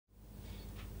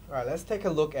Alright, let's take a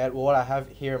look at what I have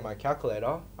here in my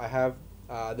calculator. I have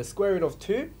the square root of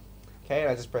 2, okay,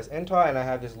 and I just press enter and I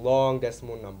have this long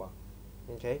decimal number,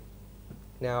 okay.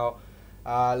 Now,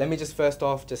 let me just first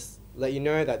off just let you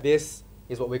know that this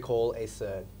is what we call a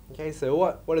surd. Okay,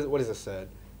 so what is a surd?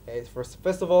 Okay,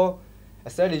 first of all, a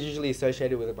surd is usually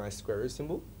associated with my square root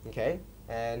symbol, okay,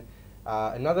 and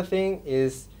another thing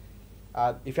is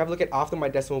if you have a look at after my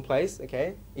decimal place,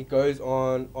 okay, it goes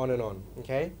on and on,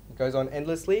 okay, it goes on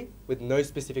endlessly with no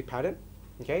specific pattern,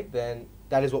 okay, then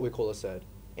that is what we call a surd.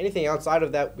 Anything outside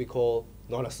of that we call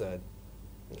not a surd.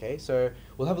 Okay, so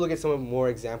we'll have a look at some more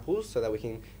examples so that we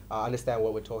can understand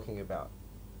what we're talking about.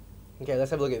 Okay,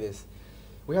 let's have a look at this.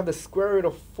 We have the square root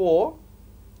of 4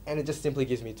 and it just simply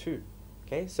gives me 2.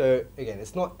 Okay, so again,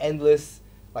 it's not endless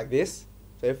like this.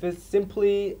 So if it's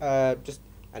simply just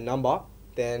a number,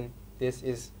 then this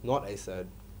is not a surd.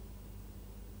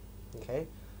 Okay,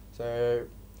 so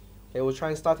we'll try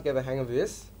and start to get the hang of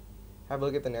this. Have a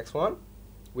look at the next one.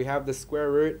 We have the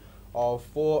square root of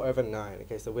 4 over 9.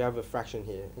 Okay, so we have a fraction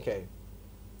here. Okay,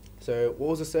 so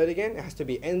what was a surd again? It has to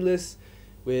be endless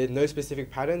with no specific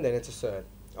pattern, then it's a surd.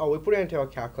 Oh, we put it into our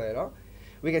calculator.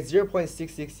 We get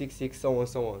 0.6666,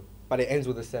 so on, but it ends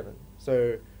with a 7.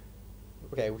 So,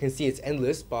 okay, we can see it's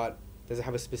endless, but does it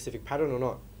have a specific pattern or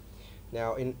not?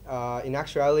 Now, in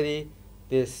actuality,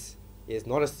 this is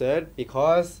not a surd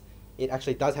because it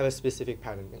actually does have a specific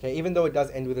pattern. Okay, even though it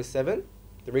does end with a 7,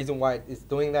 the reason why it's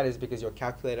doing that is because your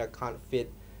calculator can't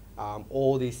fit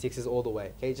all these 6's all the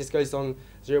way. Okay, it just goes on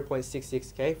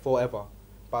 0.66, okay, forever.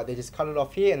 But they just cut it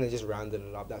off here and they just rounded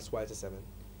it up. That's why it's a 7.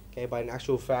 Okay, but in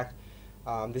actual fact,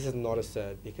 this is not a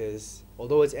surd because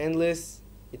although it's endless,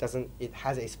 it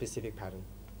has a specific pattern.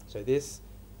 So this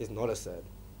is not a surd.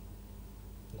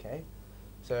 Okay,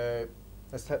 so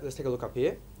let's take a look up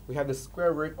here. We have the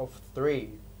square root of 3.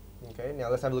 Okay, now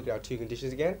let's have a look at our two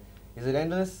conditions again. Is it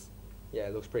endless? Yeah,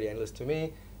 it looks pretty endless to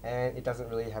me, and it doesn't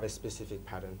really have a specific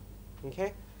pattern.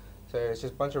 Okay, so it's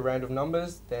just a bunch of random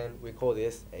numbers, then we call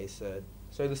this a surd.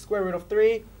 So the square root of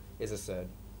 3 is a surd.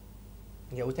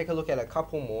 Okay, we'll take a look at a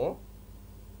couple more.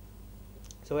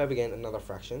 So we have again another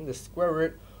fraction, the square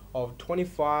root of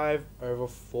 25 over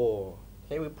 4.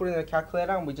 Okay, we put it in a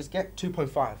calculator and we just get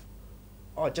 2.5.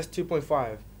 Oh, just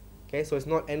 2.5. Okay, so it's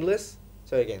not endless.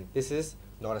 So again, this is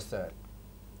not a surd.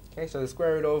 Okay, so the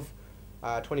square root of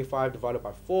 25 divided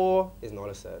by 4 is not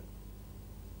a surd.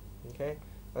 Okay,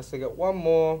 let's look at one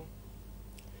more.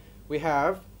 We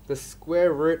have the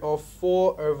square root of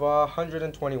 4 over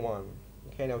 121.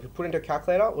 Okay, now if you put it into a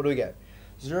calculator, what do we get?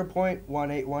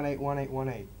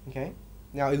 0.18181818. Okay,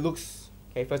 now it looks,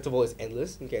 okay, first of all, it's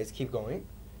endless. Okay, let's keep going.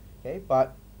 Okay,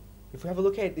 but if we have a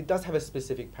look at it, it does have a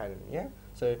specific pattern. Yeah,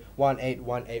 so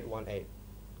 181818.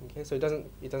 Okay, so it doesn't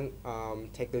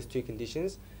take those two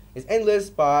conditions. It's endless,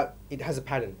 but it has a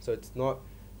pattern, so it's not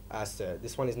a surd.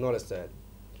 This one is not a surd.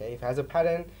 Okay, if it has a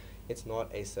pattern, it's not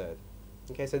a surd.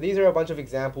 Okay, so these are a bunch of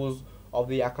examples of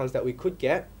the outcomes that we could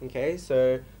get. Okay,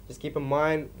 so just keep in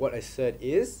mind what a surd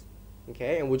is.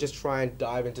 Okay, and we'll just try and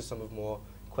dive into some of more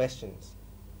questions.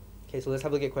 Okay, so let's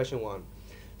have a look at question 1.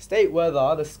 State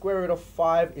whether the square root of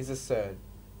 5 is a surd.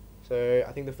 So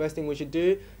I think the first thing we should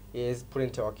do is put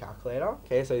into our calculator.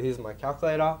 Okay, so here's my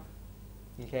calculator.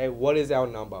 Okay, what is our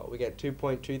number? We get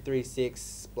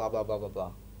 2.236 blah blah blah blah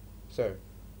blah. So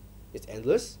it's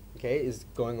endless, okay, it's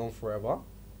going on forever,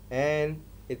 and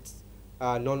it's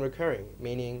non-recurring,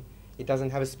 meaning it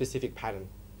doesn't have a specific pattern.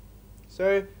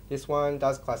 So this one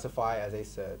does classify as a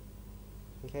surd.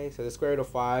 Okay, so the square root of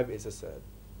 5 is a surd.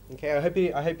 Okay, I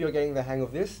hope you're getting the hang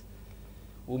of this.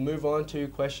 We'll move on to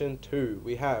question 2.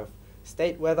 We have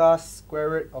state whether square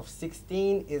root of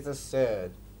 16 is a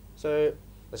surd. So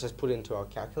let's just put it into our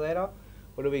calculator.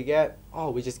 What do we get?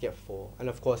 Oh, we just get 4. And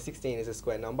of course 16 is a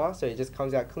square number, so it just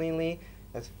comes out cleanly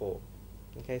as 4.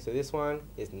 Okay, so this one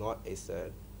is not a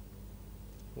surd.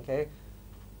 Okay,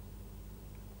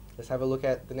 let's have a look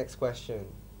at the next question.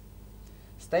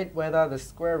 State whether the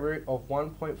square root of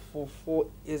 1.44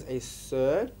 is a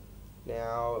surd.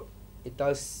 Now, it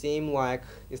does seem like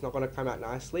it's not going to come out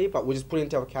nicely, but we'll just put it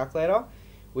into our calculator.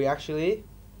 We actually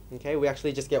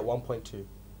just get 1.2.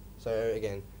 So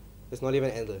again, it's not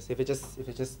even endless. If it's just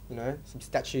some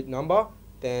statute number,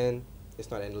 then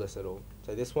it's not endless at all.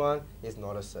 So this one is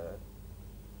not a surd.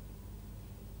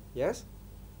 Yes?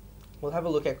 We'll have a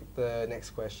look at the next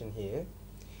question here.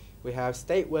 We have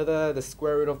state whether the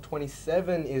square root of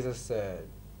 27 is a surd.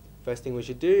 First thing we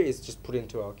should do is just put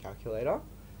into our calculator.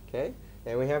 Okay,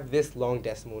 and we have this long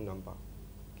decimal number.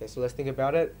 Okay, so let's think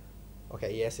about it.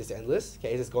 Okay, yes, it's endless.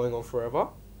 Okay, it's going on forever.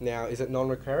 Now, is it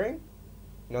non-recurring?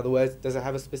 In other words, does it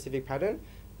have a specific pattern?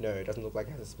 no, it doesn't look like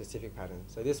it has a specific pattern.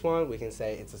 So this one, we can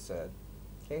say it's a surd.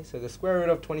 Okay, so the square root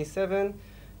of 27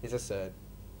 is a surd.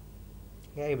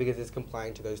 Okay, because it's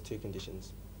complying to those two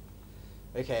conditions.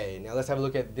 Okay, now let's have a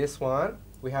look at this one.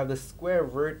 We have the square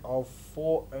root of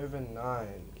 4 over 9.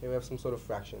 Okay, we have some sort of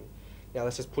fraction. Now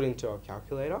let's just put into our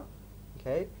calculator.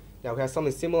 Okay, now we have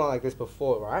something similar like this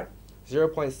before, right?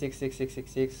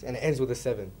 0.66666, and it ends with a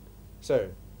 7. So,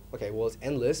 okay, well, it's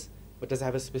endless, but does it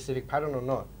have a specific pattern or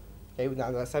not? Okay,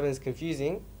 now that 7 is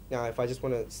confusing. Now if I just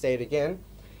want to say it again,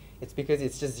 it's because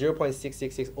it's just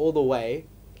 0.666 all the way,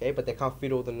 okay, but they can't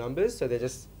fit all the numbers, so they're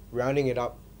just rounding it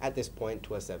up at this point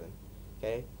to a 7.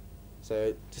 Okay,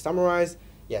 so to summarize,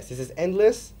 yes, this is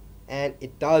endless, and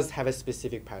it does have a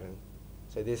specific pattern.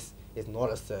 So this is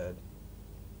not a surd.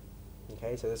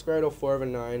 Okay, so the square root of 4 over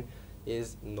 9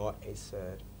 is not a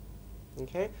surd.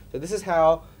 Okay, so this is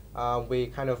how we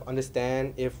kind of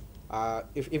understand if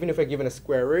even if we're given a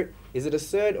square root, is it a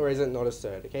surd or is it not a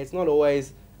surd? Okay, it's not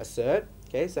always a surd.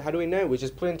 Okay, so how do we know? We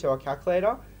just put it into our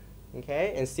calculator,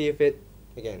 okay, and see if it,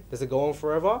 again, does it go on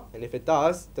forever? And if it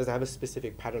does it have a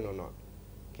specific pattern or not?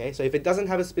 Okay, so if it doesn't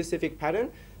have a specific pattern,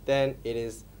 then it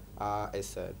is a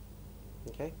surd.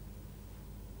 Okay.